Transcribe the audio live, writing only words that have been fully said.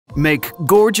Make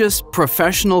gorgeous,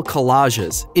 professional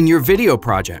collages in your video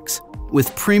projects with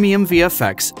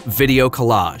PremiumVFX Video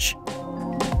Collage.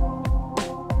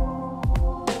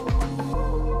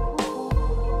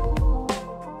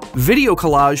 Video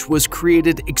Collage was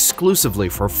created exclusively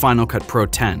for Final Cut Pro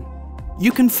X.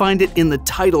 You can find it in the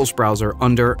Titles browser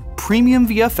under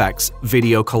PremiumVFX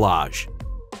Video Collage.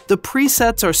 The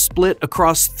presets are split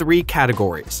across 3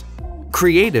 categories: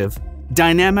 Creative,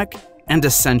 Dynamic, and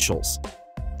Essentials.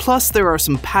 Plus, there are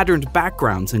some patterned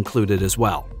backgrounds included as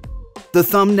well. The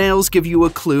thumbnails give you a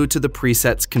clue to the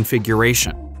preset's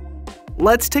configuration.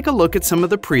 Let's take a look at some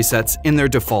of the presets in their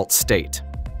default state.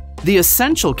 The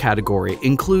Essential category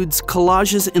includes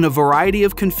collages in a variety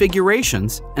of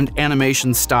configurations and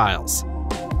animation styles.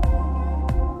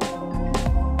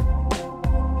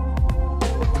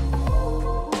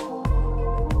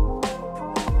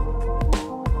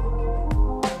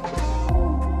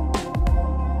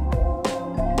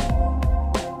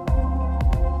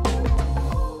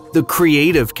 The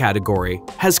Creative category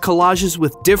has collages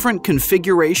with different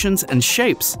configurations and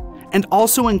shapes, and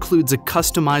also includes a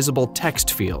customizable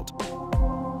text field.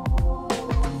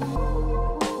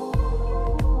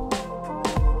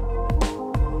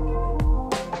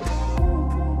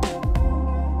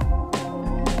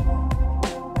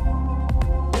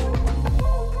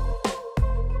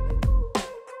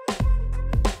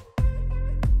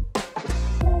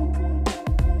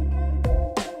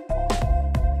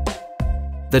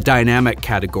 The Dynamic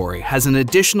category has an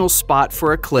additional spot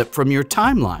for a clip from your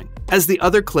timeline, as the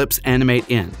other clips animate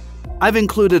in. I've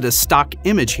included a stock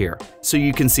image here so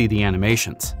you can see the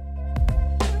animations.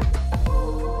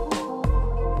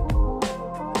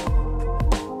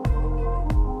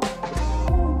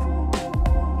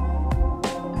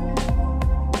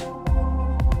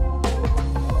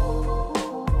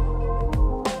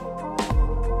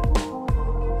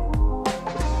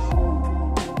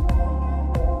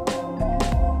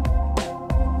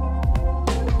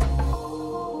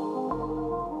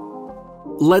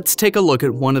 Let's take a look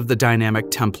at one of the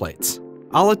dynamic templates.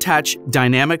 I'll attach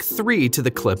Dynamic 3 to the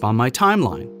clip on my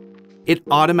timeline. It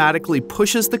automatically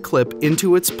pushes the clip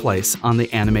into its place on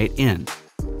the Animate In.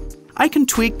 I can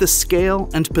tweak the scale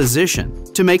and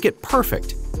position to make it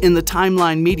perfect in the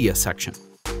Timeline Media section.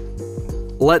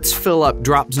 Let's fill up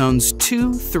drop zones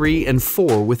 2, 3, and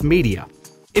 4 with media.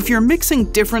 If you're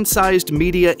mixing different sized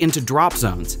media into drop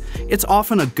zones, it's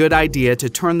often a good idea to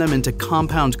turn them into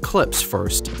compound clips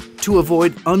first to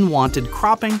avoid unwanted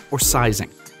cropping or sizing.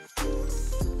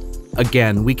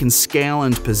 Again, we can scale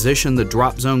and position the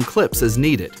drop zone clips as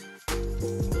needed.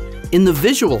 In the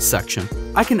Visual section,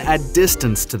 I can add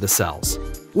distance to the cells,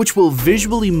 which will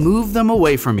visually move them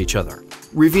away from each other,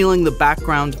 revealing the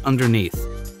background underneath.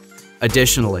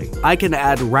 Additionally, I can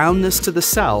add roundness to the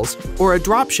cells or a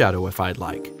drop shadow if I'd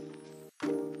like.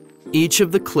 Each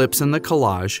of the clips in the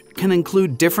collage can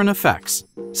include different effects,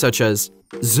 such as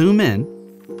zoom in,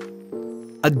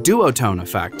 a duotone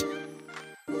effect,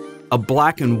 a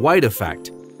black and white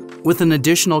effect, with an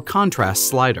additional contrast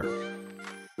slider.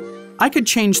 I could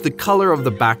change the color of the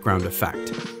background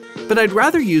effect, but I'd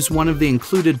rather use one of the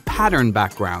included pattern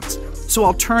backgrounds, so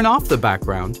I'll turn off the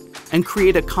background and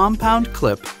create a compound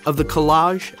clip of the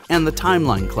collage and the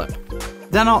timeline clip.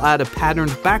 Then I'll add a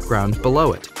patterned background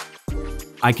below it.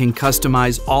 I can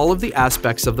customize all of the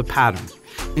aspects of the pattern,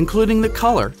 including the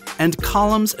color and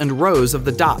columns and rows of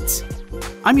the dots.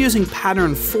 I'm using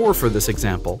pattern 4 for this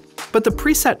example, but the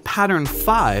preset pattern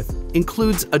 5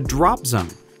 includes a drop zone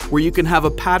where you can have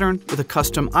a pattern with a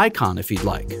custom icon if you'd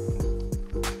like.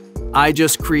 I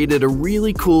just created a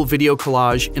really cool video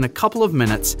collage in a couple of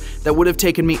minutes that would have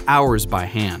taken me hours by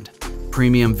hand.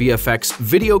 PremiumVFX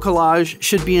Video Collage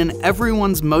should be in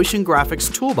everyone's motion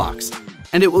graphics toolbox,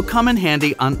 and it will come in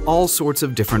handy on all sorts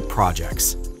of different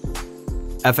projects.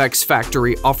 FX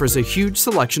Factory offers a huge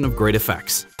selection of great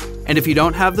effects, and if you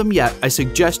don't have them yet, I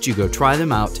suggest you go try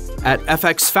them out at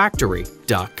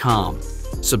fxfactory.com.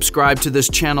 Subscribe to this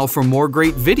channel for more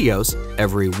great videos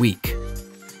every week.